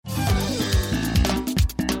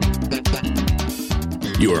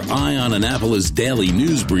Your Eye on Annapolis daily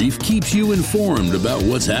news brief keeps you informed about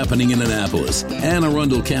what's happening in Annapolis, Anne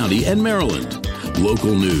Arundel County, and Maryland.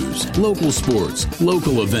 Local news, local sports,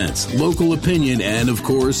 local events, local opinion, and, of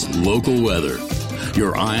course, local weather.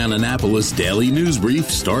 Your Eye on Annapolis daily news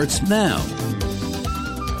brief starts now.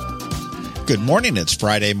 Good morning. It's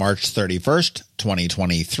Friday, March 31st,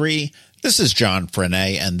 2023. This is John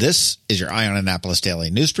Frenaye, and this is your Eye on Annapolis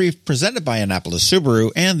Daily News Brief presented by Annapolis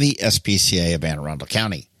Subaru and the SPCA of Anne Arundel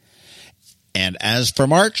County. And as for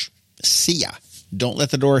March, see ya. Don't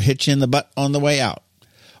let the door hit you in the butt on the way out.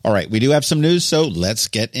 All right, we do have some news, so let's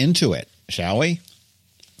get into it, shall we?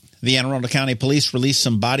 The Anne Arundel County Police released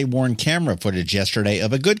some body-worn camera footage yesterday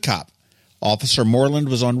of a good cop. Officer Moreland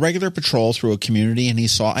was on regular patrol through a community and he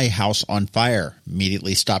saw a house on fire.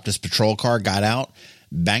 Immediately stopped his patrol car, got out,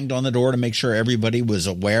 banged on the door to make sure everybody was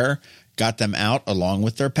aware, got them out along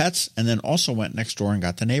with their pets, and then also went next door and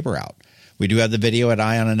got the neighbor out. We do have the video at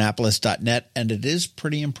eyeonannapolis.net, and it is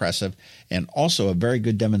pretty impressive and also a very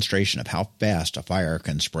good demonstration of how fast a fire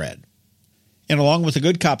can spread. And along with the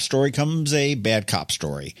good cop story comes a bad cop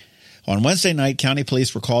story. On Wednesday night, county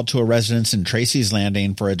police were called to a residence in Tracy's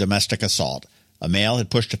Landing for a domestic assault. A male had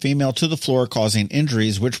pushed a female to the floor, causing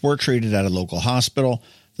injuries which were treated at a local hospital.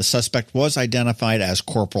 The suspect was identified as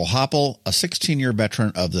Corporal Hoppel, a 16-year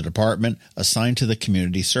veteran of the department assigned to the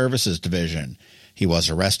Community Services Division. He was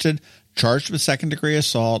arrested, charged with second-degree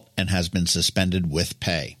assault, and has been suspended with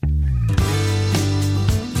pay.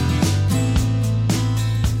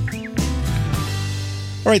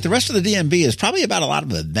 All right, the rest of the DMV is probably about a lot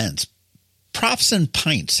of events. Profs and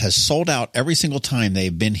Pints has sold out every single time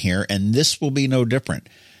they've been here, and this will be no different.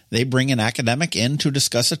 They bring an academic in to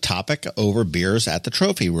discuss a topic over beers at the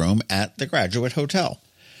Trophy Room at the Graduate Hotel.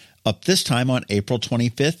 Up this time on April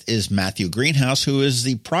 25th is Matthew Greenhouse, who is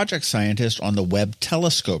the project scientist on the Webb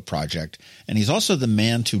Telescope project, and he's also the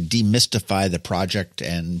man to demystify the project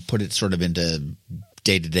and put it sort of into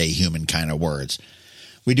day-to-day human kind of words.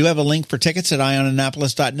 We do have a link for tickets at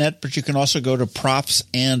eyeonannapolis.net, but you can also go to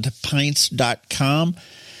profsandpints.com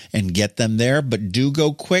and get them there, but do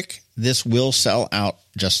go quick. This will sell out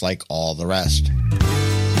just like all the rest.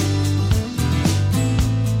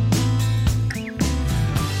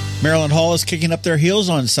 Maryland Hall is kicking up their heels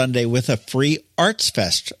on Sunday with a free Arts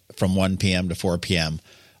Fest from 1 p.m. to 4 p.m.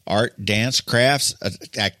 Art, dance, crafts,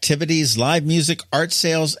 activities, live music, art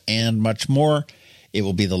sales, and much more. It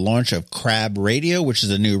will be the launch of Crab Radio, which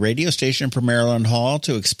is a new radio station for Maryland Hall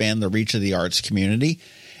to expand the reach of the arts community.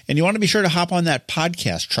 And you want to be sure to hop on that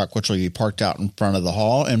podcast truck, which will be parked out in front of the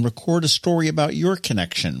hall, and record a story about your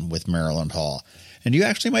connection with Maryland Hall. And you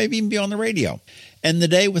actually might even be on the radio. End the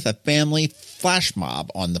day with a family flash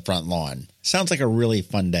mob on the front lawn. Sounds like a really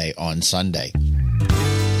fun day on Sunday.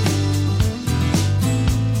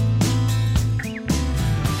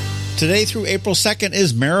 Today through April 2nd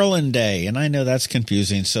is Maryland Day, and I know that's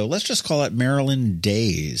confusing, so let's just call it Maryland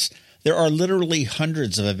Days. There are literally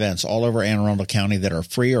hundreds of events all over Anne Arundel County that are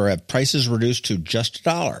free or have prices reduced to just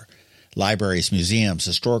 $1. Libraries, museums,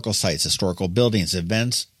 historical sites, historical buildings,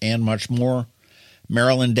 events, and much more.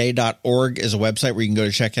 MarylandDay.org is a website where you can go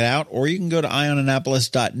to check it out, or you can go to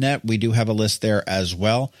eyeonannapolis.net. We do have a list there as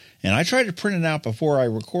well. And I tried to print it out before I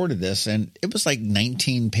recorded this, and it was like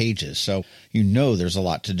 19 pages. So you know there's a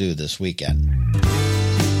lot to do this weekend.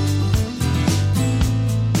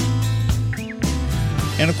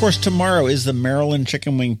 And, of course, tomorrow is the Maryland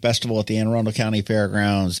Chicken Wing Festival at the Anne Arundel County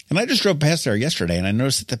Fairgrounds. And I just drove past there yesterday, and I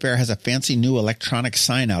noticed that the fair has a fancy new electronic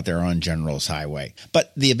sign out there on Generals Highway.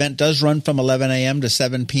 But the event does run from 11 a.m. to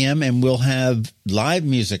 7 p.m., and we'll have live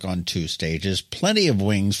music on 2 stages, plenty of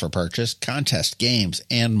wings for purchase, contest games,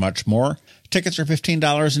 and much more. Tickets are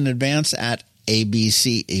 $15 in advance at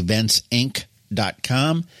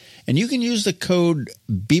abceventsinc.com. And you can use the code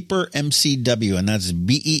BEEPRMCW, and that's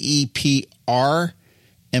BEEPR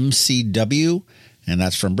MCW, and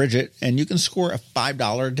that's from Bridget, and you can score a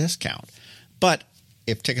 $5 discount. But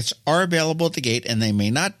if tickets are available at the gate, and they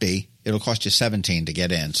may not be, it'll cost you $17 to get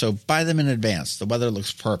in. So buy them in advance. The weather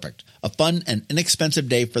looks perfect. A fun and inexpensive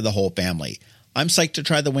day for the whole family. I'm psyched to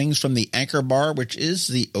try the wings from the Anchor Bar, which is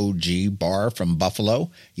the OG bar from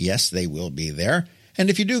Buffalo. Yes, they will be there. And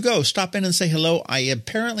if you do go, stop in and say hello. I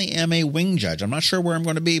apparently am a wing judge. I'm not sure where I'm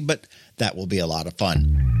going to be, but that will be a lot of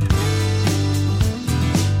fun.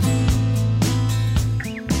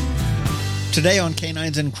 Today on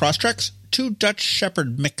Canines and Crosstreks, 2 Dutch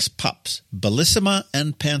Shepherd mix pups, Bellissima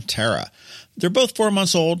and Pantera. They're both 4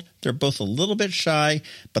 months old. They're both a little bit shy,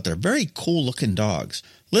 but they're very cool-looking dogs.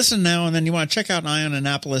 Listen now, and then you want to check out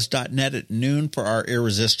eyeonannapolis.net at noon for our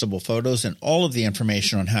irresistible photos and all of the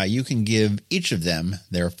information on how you can give each of them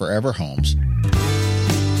their forever homes.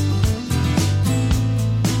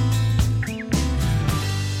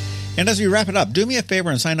 And as we wrap it up, do me a favor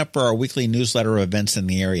and sign up for our weekly newsletter of events in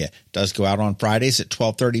the area. It does go out on Fridays at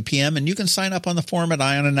 12:30 p.m., and you can sign up on the forum at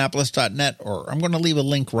ionannapolis.net, or I'm going to leave a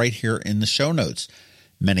link right here in the show notes.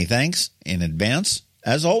 Many thanks in advance,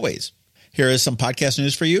 as always. Here is some podcast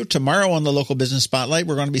news for you. Tomorrow on the Local Business Spotlight,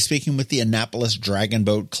 we're going to be speaking with the Annapolis Dragon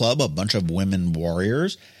Boat Club, a bunch of women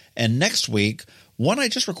warriors. And next week, one I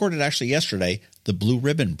just recorded actually yesterday, the Blue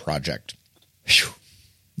Ribbon Project. Whew.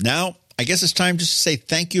 Now, I guess it's time just to say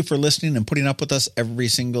thank you for listening and putting up with us every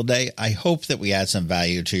single day. I hope that we add some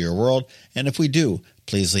value to your world. And if we do,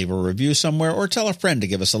 please leave a review somewhere or tell a friend to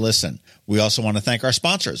give us a listen. We also want to thank our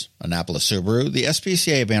sponsors, Annapolis Subaru, the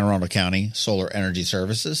SPCA of Anne Arundel County, Solar Energy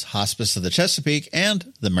Services, Hospice of the Chesapeake,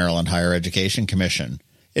 and the Maryland Higher Education Commission.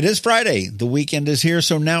 It is Friday. The weekend is here,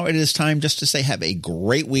 so now it is time just to say have a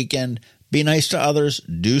great weekend. Be nice to others,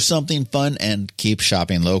 do something fun, and keep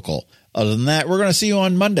shopping local. Other than that, we're going to see you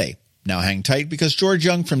on Monday. Now hang tight because George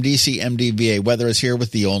Young from DCMDVA Weather is here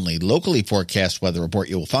with the only locally forecast weather report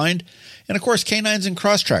you will find. And of course, canines and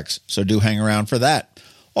Crosstreks, so do hang around for that.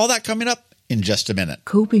 All that coming up in just a minute.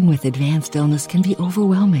 Coping with advanced illness can be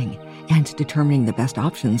overwhelming, and determining the best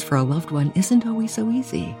options for a loved one isn't always so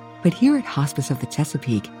easy. But here at Hospice of the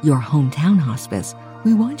Chesapeake, your hometown hospice,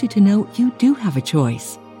 we want you to know you do have a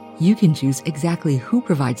choice. You can choose exactly who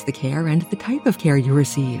provides the care and the type of care you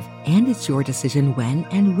receive, and it's your decision when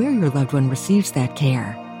and where your loved one receives that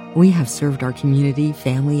care. We have served our community,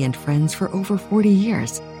 family, and friends for over 40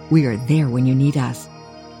 years. We are there when you need us.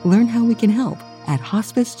 Learn how we can help at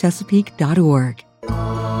hospicechesapeake.org.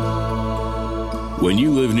 When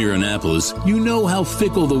you live near Annapolis, you know how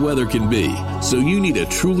fickle the weather can be, so you need a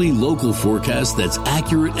truly local forecast that's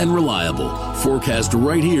accurate and reliable. Forecast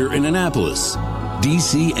right here in Annapolis.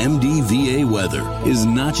 DCMDVA Weather is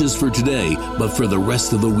not just for today, but for the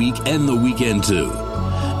rest of the week and the weekend too.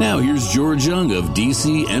 Now here's George Young of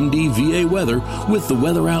DCMDVA Weather with the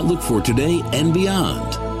weather outlook for today and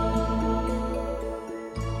beyond.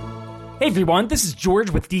 Hey everyone, this is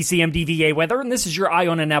George with DCMDVA Weather, and this is your Eye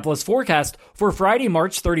on Annapolis forecast for Friday,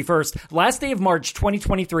 March 31st, last day of March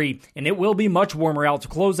 2023, and it will be much warmer out to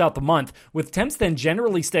close out the month, with temps then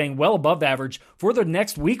generally staying well above average for the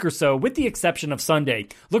next week or so, with the exception of Sunday.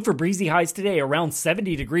 Look for breezy highs today around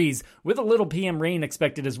 70 degrees, with a little PM rain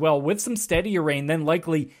expected as well, with some steadier rain then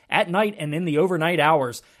likely at night and in the overnight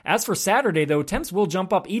hours. As for Saturday, though, temps will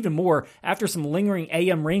jump up even more after some lingering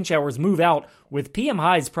AM rain showers move out, with PM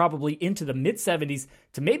highs probably into the mid-70s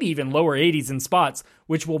to maybe even lower 80s in spots,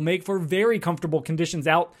 which will make for very comfortable conditions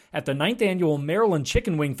out at the 9th Annual Maryland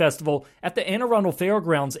Chicken Wing Festival at the Anne Arundel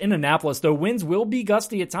Fairgrounds in Annapolis, though winds will be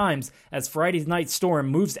gusty at times as Friday's night storm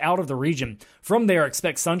moves out of the region. From there,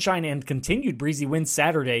 expect sunshine and continued breezy winds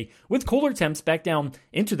Saturday, with cooler temps back down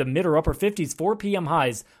into the mid or upper 50s for PM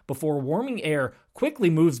highs before warming air quickly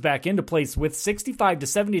moves back into place with 65 to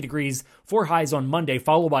 70 degrees for highs on Monday,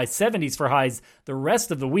 followed by 70s for highs the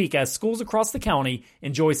rest of the week as schools across the county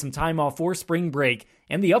enjoy some time off for spring break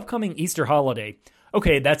and the upcoming Easter holiday.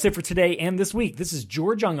 Okay, that's it for today and this week. This is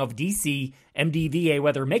George Young of DC MDVA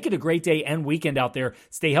Weather. Make it a great day and weekend out there.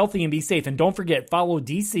 Stay healthy and be safe. And don't forget, follow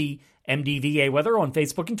DC MDVA Weather on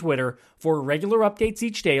Facebook and Twitter for regular updates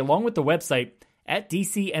each day, along with the website at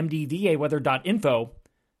dcmdvaweather.info,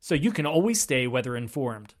 so you can always stay weather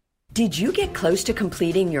informed. Did you get close to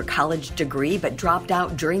completing your college degree but dropped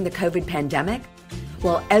out during the COVID pandemic?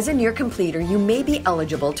 Well, as a near completer, you may be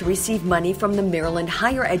eligible to receive money from the Maryland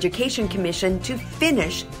Higher Education Commission to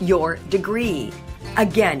finish your degree.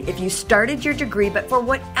 Again, if you started your degree but for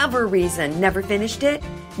whatever reason never finished it,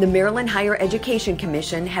 the Maryland Higher Education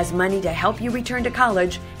Commission has money to help you return to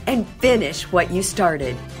college and finish what you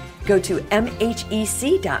started. Go to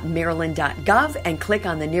mhec.maryland.gov and click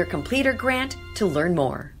on the Near Completer grant to learn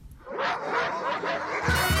more.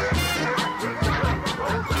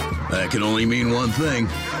 That can only mean one thing.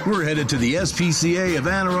 We're headed to the SPCA of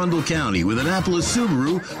Anne Arundel County with Annapolis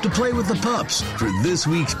Subaru to play with the pups for this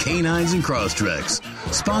week's Canines and Crosstreks.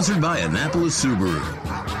 Sponsored by Annapolis Subaru.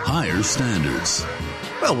 Higher standards.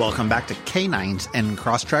 Well, welcome back to Canines and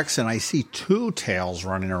Crosstreks, and I see two tails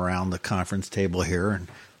running around the conference table here, and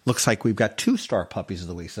looks like we've got two star puppies of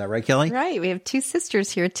the week. Is that right, Kelly? Right. We have two sisters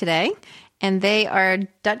here today, and they are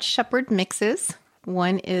Dutch Shepherd mixes.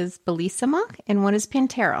 One is Bellissima, and one is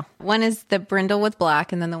Pantera. One is the brindle with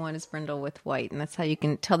black, and then the one is brindle with white, and that's how you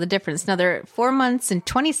can tell the difference. Now, they're 4 months and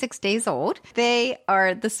 26 days old. They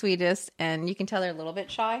are the sweetest, and you can tell they're a little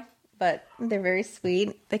bit shy, but they're very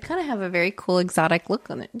sweet. They kind of have a very cool, exotic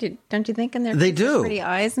look on it, don't you think? And they do. Pretty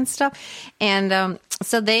eyes and stuff. And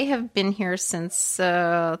so they have been here since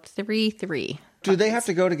 3-3. Do they have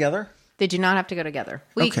to go together? They do not have to go together.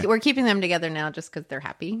 We're keeping them together now just because they're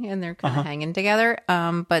happy and they're kind of hanging together.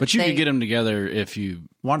 But you could get them together if you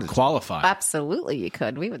wanted to qualify. Absolutely, you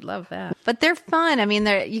could. We would love that. But they're fun. I mean,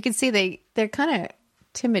 you can see they're kind of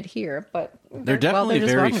timid here, but they're definitely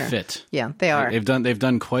very fit. Yeah, they are. They've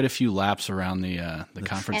done quite a few laps around the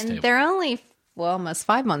conference table. And they're only almost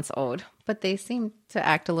 5 months old, but they seem to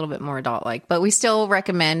act a little bit more adult-like. But we still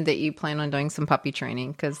recommend that you plan on doing some puppy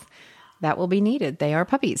training because that will be needed. They are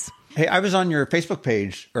puppies. Hey, I was on your Facebook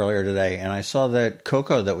page earlier today, and I saw that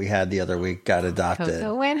Coco that we had the other week got adopted.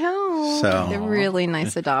 Coco went home. So a really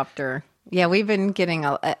nice adopter. Yeah, we've been getting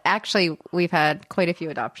actually we've had quite a few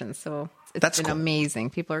adoptions, so it's been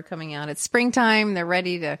amazing. People are coming out. It's springtime. They're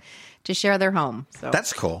ready to share their home. So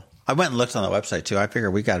that's cool. I went and looked on the website too. I figure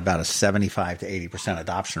we got about a 75 to 80%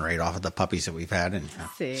 adoption rate off of the puppies that we've had, and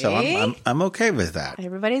so I'm okay with that.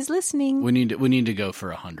 Everybody's listening. We need to go for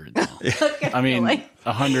 100. I mean,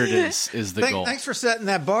 100 is the goal. Thanks for setting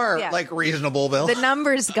that bar reasonable, Bill. The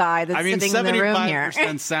numbers guy that's sitting in the room here.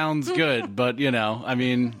 75% sounds good, but I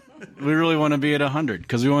mean, we really want to be at 100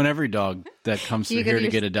 because we want every dog that comes through here to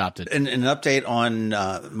get adopted. And an update on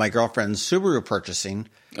my girlfriend's Subaru purchasing.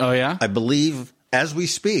 Oh yeah, I believe. As we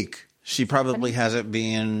speak, she probably has it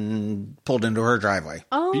being pulled into her driveway.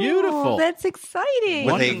 Oh, beautiful. That's exciting.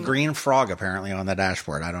 With a green frog apparently on the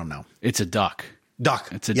dashboard. I don't know. It's a duck.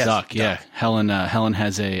 It's a duck, yeah. Helen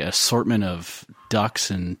has a assortment of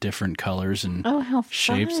ducks in different colors and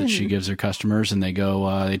shapes that she gives her customers, and they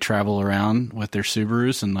travel around with their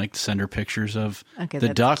Subarus and like to send her pictures of the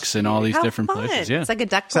ducks in all these different places. Yeah, it's like a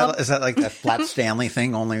duck club. Is that like that Flat Stanley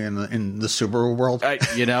thing only in the Subaru world?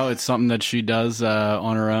 It's something that she does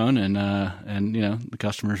on her own, and the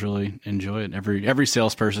customers really enjoy it. Every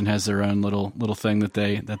salesperson has their own little thing that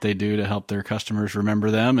they do to help their customers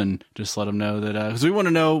remember them and just let them know that because we want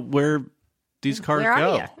to know where these cars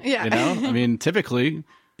go. Yeah. I mean, typically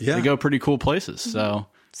they go pretty cool places. So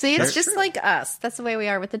see, it's just like us. That's the way we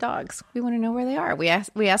are with the dogs. We want to know where they are. We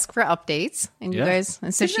ask for updates, and you guys.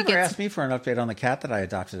 And so she asked me for an update on the cat that I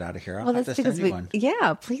adopted out of here. Well, that's because one.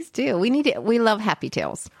 Yeah, please do. We need it. We love Happy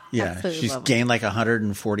Tails. Yeah, absolutely. She's gained like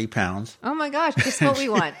 140 pounds. Oh my gosh, just what we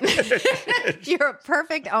want. You're a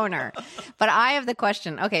perfect owner. But I have the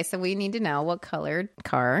question. Okay, so we need to know what colored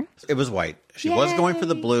car. It was white. She was going for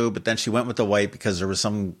the blue, but then she went with the white because there was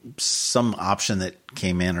some option that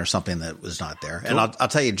came in or something that was not there. And I'll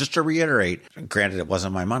tell you, just to reiterate, granted it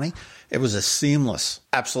wasn't my money, it was a seamless,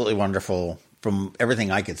 absolutely wonderful, from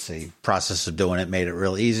everything I could see, process of doing it made it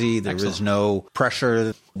real easy. There was no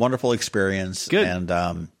pressure. Wonderful experience. Good.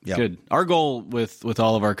 And good. Our goal with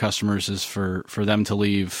all of our customers is for them to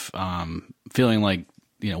leave feeling like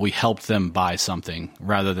we helped them buy something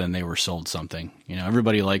rather than they were sold something.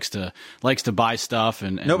 Everybody likes to buy stuff,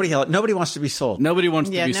 and nobody wants to be sold. Nobody wants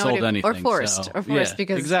to be sold anything or forced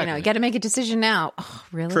because exactly. You got to make a decision now. Oh,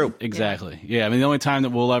 really? True. Exactly. Yeah. I mean, the only time that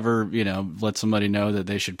we'll ever let somebody know that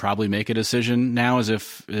they should probably make a decision now is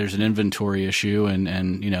if there's an inventory issue and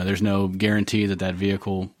there's no guarantee that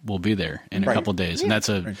vehicle will be there in a couple of days, and that's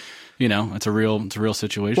a it's a real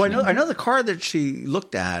situation. Well, I know the car that she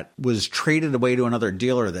looked at was traded away to another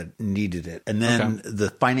dealer that needed it, and then the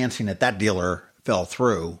financing at that dealer fell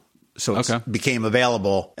through, so it became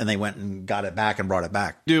available, and they went and got it back and brought it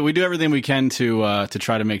back. We do everything we can to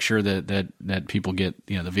try to make sure that people get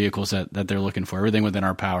the vehicles that they're looking for. Everything within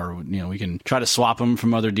our power. We can try to swap them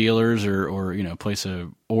from other dealers or place a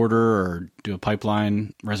order or do a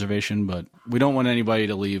pipeline reservation, but we don't want anybody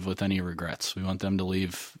to leave with any regrets. We want them to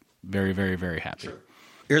leave very, very, very happy. Sure.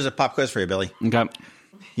 Here's a pop quiz for you, Billy. Okay.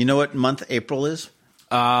 You know what month April is?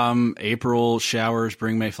 April showers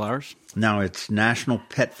bring May flowers. No, it's National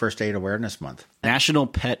Pet First Aid Awareness Month. National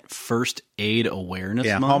Pet First Aid Awareness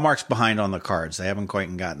Month? Yeah, Hallmark's behind on the cards. They haven't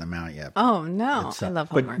quite gotten them out yet. Oh, no. I love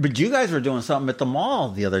Hallmark. But you guys were doing something at the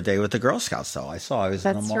mall the other day with the Girl Scouts, though. I was in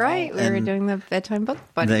the mall. That's right. We were doing the bedtime book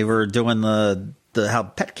buddies. They were doing the how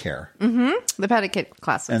pet care. Mm-hmm. The pet kit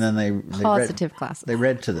classes. And then they positive classes. They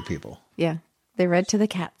read to the people. Yeah. They read to the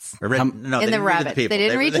cats. They rabbits. They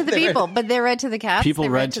didn't read to the people, but they read to the cats. People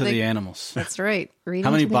read to the animals. That's right. How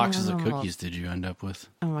many boxes of cookies did you end up with?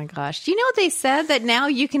 Oh, my gosh. Do you know what they said? That now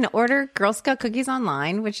you can order Girl Scout cookies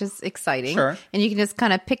online, which is exciting. Sure. And you can just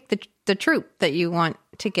kind of pick the troop that you want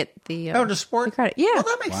to get the to support the credit. Yeah. Well,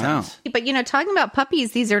 that makes sense. But, talking about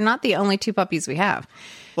puppies, these are not the only 2 puppies we have.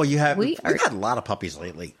 Well, we've had a lot of puppies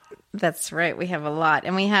lately. That's right. We have a lot.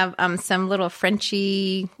 And we have some little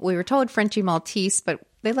Frenchie, we were told Frenchie Maltese, but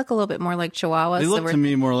they look a little bit more like Chihuahuas. They look to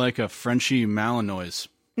me more like a Frenchie Malinois.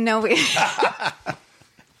 No,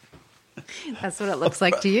 That's what it looks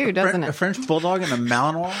like to you, doesn't A it? French Bulldog and a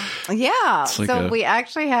Malinois? Yeah. like So we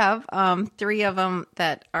actually have 3 of them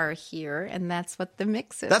that are here, and that's what the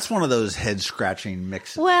mix is. That's one of those head-scratching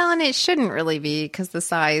mixes. Well, and it shouldn't really be because the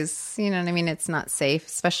size, you know what I mean? It's not safe,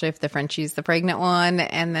 especially if the Frenchie's the pregnant one.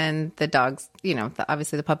 And then the dogs, you know,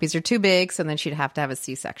 obviously the puppies are too big. So then she'd have to have a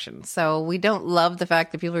C-section. So we don't love the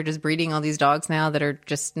fact that people are just breeding all these dogs now that are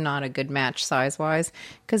just not a good match size-wise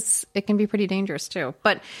because it can be pretty dangerous too.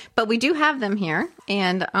 But we do have them here.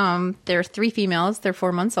 And there are 3 females. They're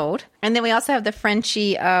 4 months old. And then we also have the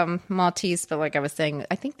Frenchie Maltese. But like I was saying,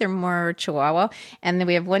 I think they're more Chihuahua. And then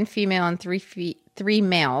we have 1 female and 3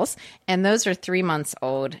 males, and those are 3 months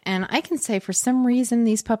old. And I can say for some reason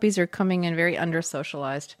these puppies are coming in very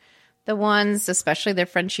under-socialized. The ones, especially the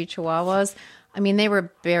Frenchie Chihuahuas, I mean, they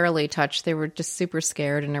were barely touched. They were just super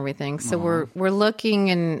scared and everything. So we're looking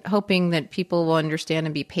and hoping that people will understand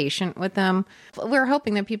and be patient with them. We're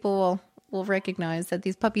hoping that people will recognize that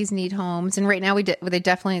these puppies need homes. And right now they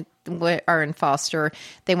definitely are in foster.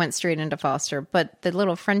 They went straight into foster. But the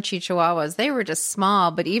little Frenchie Chihuahuas, they were just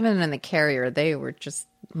small. But even in the carrier, they were just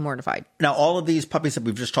mortified. Now, all of these puppies that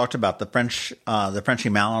we've just talked about, the Frenchie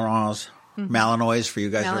Malinois for you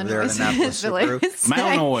guys over there in Annapolis Subaru.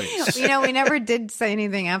 Malinois. You know, we never did say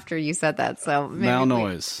anything after you said that. So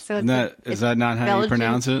Malinois. So is that not how Belgian, you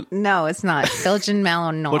pronounce it? No, it's not. Belgian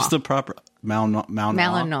Malinois. What's the proper Malinois?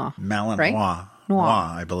 Malinois, right? Noir,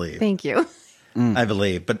 I believe. Thank you. I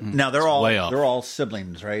believe. But now they're all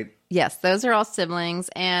siblings, right? Yes, those are all siblings.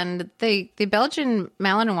 And the Belgian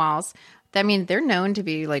Malinois, I mean, they're known to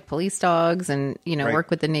be like police dogs and, you know, Right. work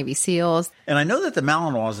with the Navy SEALs. And I know that the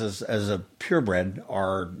Malinois, as a purebred,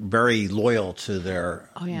 are very loyal to their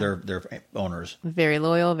owners. Very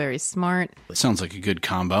loyal, very smart. Sounds like a good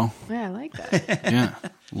combo. Yeah, I like that. Yeah,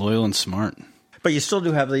 loyal and smart. But you still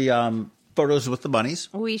do have the photos with the bunnies.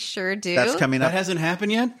 We sure do. That's coming That up hasn't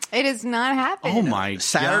happened yet? It has not happened. Oh my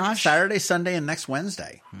gosh. Saturday, Sunday, and next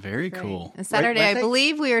Wednesday. Very cool. And Saturday, Right, I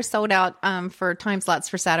believe we are sold out for time slots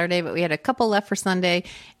for Saturday, but we had a couple left for Sunday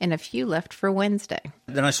and a few left for Wednesday.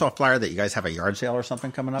 Then I saw a flyer that you guys have a yard sale or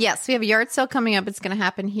something coming up. Yes, we have a yard sale coming up. It's going to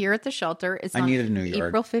happen here at the shelter. It's I on need a new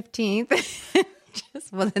yard. April 15th.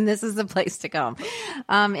 Well, then this is the place to come.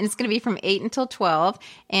 And it's going to be from 8 until 12.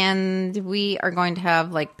 And we are going to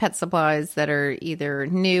have like pet supplies that are either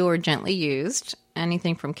new or gently used.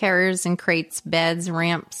 Anything from carriers and crates, beds,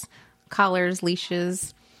 ramps, collars,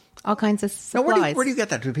 leashes, all kinds of Now, supplies. where do you get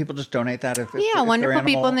that? Do people just donate that? If Wonderful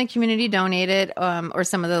people in the community donate it, or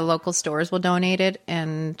some of the local stores will donate it.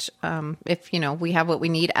 And if, you know, we have what we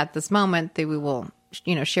need at this moment, then we will,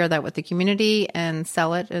 you know, share that with the community and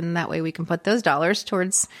sell it. And that way we can put those dollars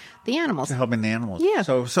towards the animals. helping the animals. Yeah.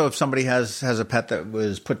 So if somebody has a pet that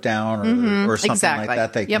was put down or something Exactly.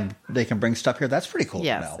 like that, Yep. they can bring stuff here. That's pretty cool.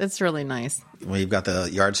 Yes, to know. it's really nice. Well, you've got the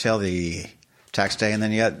yard sale, the tax day, and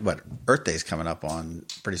then you got Earth Day's coming up on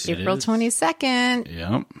pretty soon. April 22nd.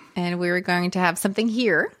 Yep. And we're going to have something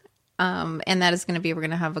here. And that is going to be, we're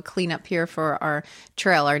going to have a cleanup here for our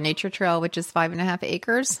trail, our nature trail, which is 5.5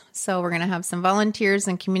 acres. So we're going to have some volunteers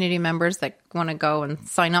and community members that want to go and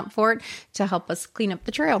sign up for it to help us clean up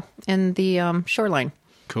the trail and the shoreline.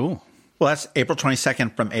 Cool. Well, that's April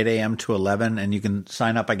 22nd from 8 a.m. to 11, and you can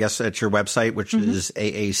sign up, I guess, at your website, which is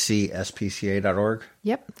aacspca.org.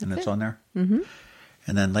 Yep. And that's it's it. on there. Mm-hmm.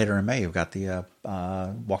 And then later in May, you've got the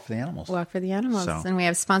Walk for the Animals. Walk for the Animals. So- And we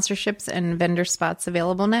have sponsorships and vendor spots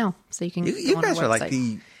available now. So you can You go on guys our are like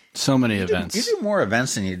website. So many events. You do more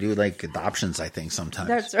events than you do like adoptions, I think, sometimes.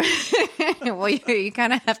 That's right. Well, you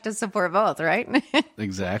kind of have to support both, right?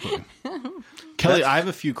 Exactly. Kelly, I have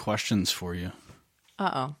a few questions for you.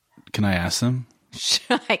 Uh-oh. Can I ask them?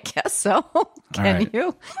 I guess so. Can right.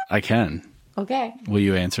 you? I can. Okay. Will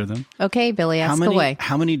you answer them? Okay, Billy, ask away.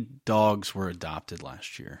 How many dogs were adopted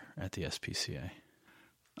last year at the SPCA?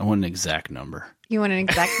 I want an exact number. You want an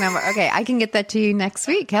exact number? Okay, I can get that to you next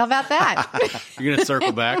week. How about that? You're going to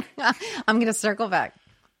circle back? I'm going to circle back.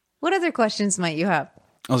 What other questions might you have?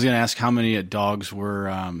 I was going to ask how many dogs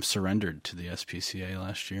were surrendered to the SPCA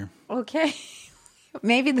last year. Okay.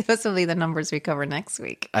 Maybe those will be the numbers we cover next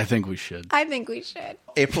week. I think we should. I think we should.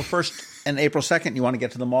 April 1st and April 2nd, you want to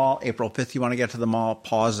get to the mall. April 5th, you want to get to the mall.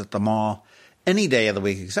 Pause at the mall. Any day of the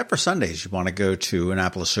week, except for Sundays, you want to go to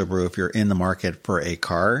Annapolis Subaru if you're in the market for a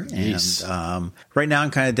car. Yes. And right now,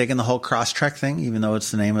 I'm kind of digging the whole Crosstrek thing, even though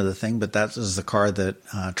it's the name of the thing. But that is the car that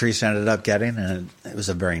Teresa ended up getting, and it was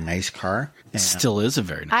a very nice car. It still is a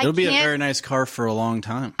very nice. It'll be a very nice car for a long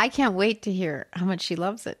time. I can't wait to hear how much she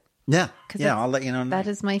loves it. Yeah, That's- I'll let you know. That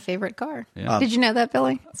is my favorite car. Yeah. Did you know that,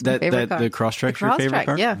 Billy? It's my favorite car. The Crosstrek's your favorite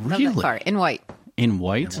car? Yeah, love that Really? car in white. In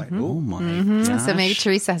white? Oh, my gosh. So maybe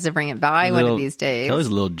Teresa has to bring it by one of these days. Kelly's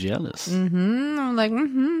a little jealous. I'm like,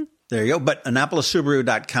 There you go. But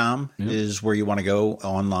AnnapolisSubaru.com is where you want to go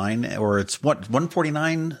online, or it's what,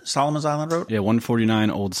 149 Solomon's Island Road? Yeah, 149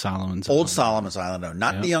 Old Solomon's Old Solomon's Island Road,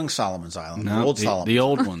 not the young Solomon's Island. No, Old Solomon's. The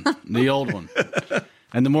old one. The old one.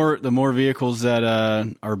 And the more vehicles that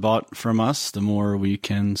are bought from us, the more we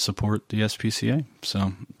can support the SPCA.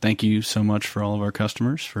 So thank you so much for all of our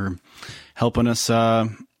customers for helping us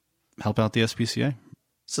help out the SPCA.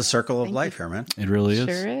 It's a circle of life here, man. It really is.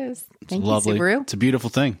 sure is. It's Thank lovely. you, Subaru. It's a beautiful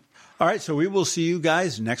thing. All right, so we will see you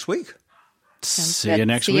guys next week. See you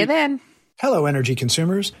next week. See you then. Hello, energy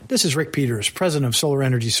consumers. This is Rick Peters, president of Solar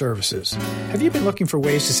Energy Services. Have you been looking for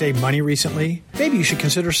ways to save money recently? Maybe you should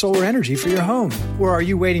consider solar energy for your home. Or are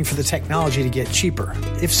you waiting for the technology to get cheaper?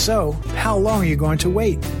 If so, how long are you going to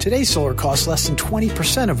wait? Today's solar costs less than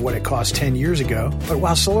 20% of what it cost 10 years ago. But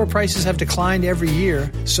while solar prices have declined every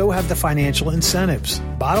year, so have the financial incentives.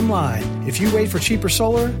 Bottom line, if you wait for cheaper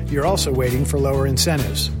solar, you're also waiting for lower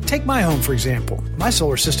incentives. Take my home, for example. My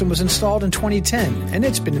solar system was installed in 2010, and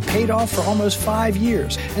it's been paid off for almost 5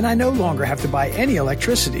 years, and I no longer have to buy any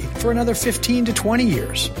electricity for another 15 to 20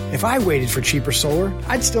 years. If I waited for cheaper solar,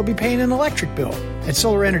 I'd still be paying an electric bill. At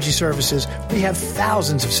Solar Energy Services, we have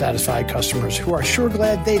thousands of satisfied customers who are sure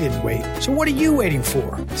glad they didn't wait. So what are you waiting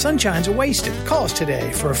for? Sunshine's a wasted. Call us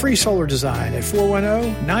today for a free solar design at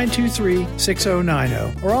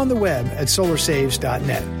 410-923-6090 or on the web at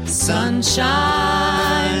solarsaves.net.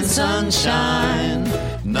 Sunshine, sunshine,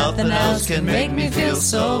 nothing else can make me feel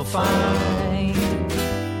so fine.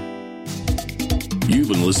 You've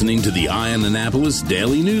been listening to the Eye on Annapolis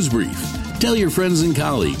Daily News Brief. Tell your friends and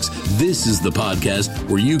colleagues, this is the podcast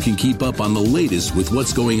where you can keep up on the latest with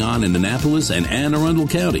what's going on in Annapolis and Anne Arundel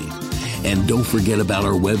County. And don't forget about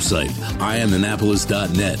our website,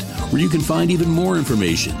 eyeonannapolis.net, where you can find even more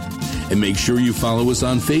information. And make sure you follow us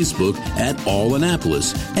on Facebook at All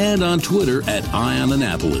Annapolis and on Twitter at Eye on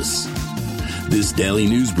Annapolis. This Daily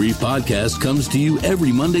News Brief podcast comes to you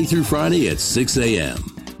every Monday through Friday at 6 a.m.